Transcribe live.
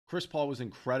Chris Paul was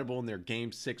incredible in their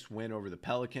Game 6 win over the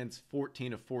Pelicans.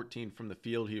 14 of 14 from the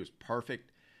field. He was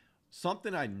perfect.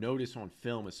 Something I noticed on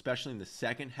film, especially in the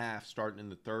second half, starting in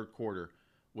the third quarter,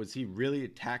 was he really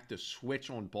attacked the switch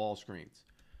on ball screens.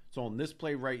 So on this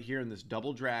play right here in this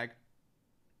double drag,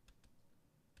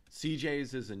 CJ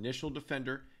is his initial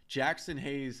defender. Jackson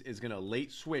Hayes is going to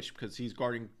late switch because he's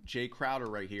guarding Jay Crowder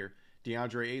right here.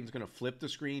 DeAndre Ayton's going to flip the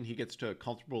screen. He gets to a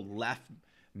comfortable left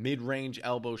mid-range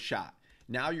elbow shot.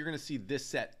 Now you're going to see this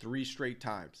set 3 straight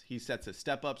times. He sets a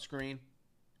step-up screen.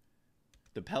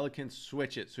 The Pelicans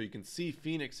switch it. So you can see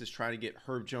Phoenix is trying to get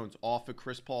Herb Jones off of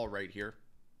Chris Paul right here.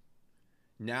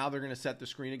 Now they're going to set the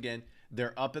screen again.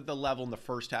 They're up at the level in the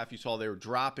first half. You saw they were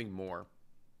dropping more.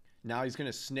 Now he's going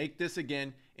to snake this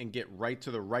again and get right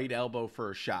to the right elbow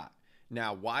for a shot.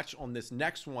 Now watch on this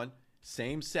next one.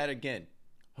 Same set again.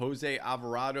 Jose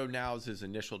Alvarado now is his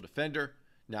initial defender.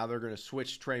 Now they're going to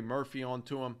switch Trey Murphy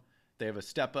onto him. They have a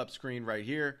step-up screen right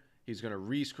here. He's going to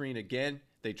re-screen again.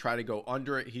 They try to go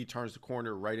under it. He turns the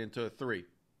corner right into a 3.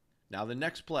 Now the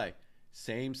next play,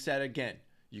 same set again.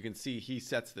 You can see he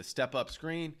sets the step-up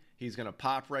screen. He's going to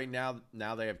pop right now.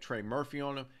 Now they have Trey Murphy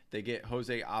on him. They get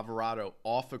Jose Alvarado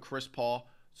off of Chris Paul.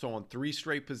 So on 3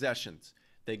 straight possessions,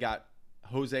 they got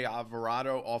Jose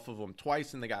Alvarado off of him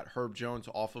twice, and they got Herb Jones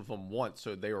off of him once.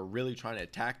 So they were really trying to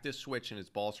attack this switch in his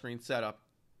ball screen setup.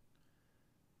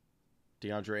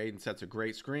 DeAndre Ayton sets a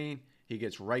great screen. He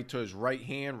gets right to his right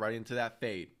hand, right into that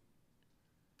fade.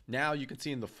 Now you can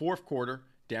see in the fourth quarter,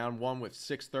 down 1 with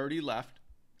 6:30 left.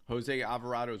 Jose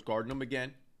Alvarado is guarding him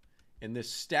again. In this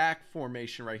stack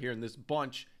formation right here, in this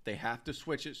bunch, they have to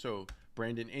switch it. So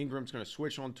Brandon Ingram's going to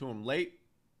switch onto him late.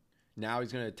 Now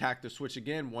he's going to attack the switch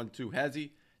again. 1-2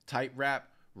 hezzy, tight wrap,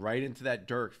 right into that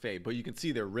Dirk fade. But you can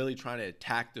see they're really trying to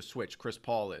attack the switch. Chris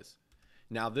Paul is.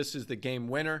 Now this is the game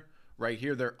winner. Right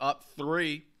here, they're up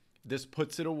 3. This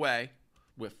puts it away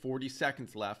with 40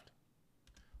 seconds left.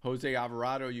 Jose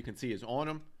Alvarado, you can see, is on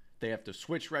him. They have to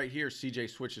switch right here. CJ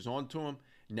switches onto him.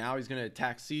 Now he's going to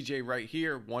attack CJ right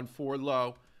here. 1-4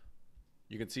 low.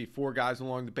 You can see 4 guys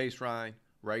along the baseline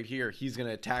right here. He's going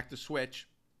to attack the switch.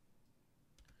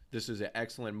 This is an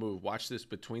excellent move. Watch this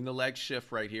between the legs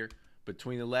shift right here.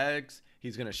 Between the legs,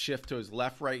 he's going to shift to his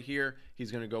left right here.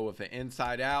 He's going to go with an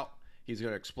inside out. He's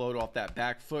going to explode off that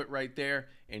back foot right there,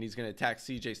 and he's going to attack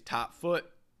CJ's top foot.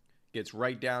 Gets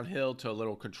right downhill to a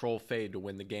little control fade to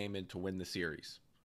win the game and to win the series.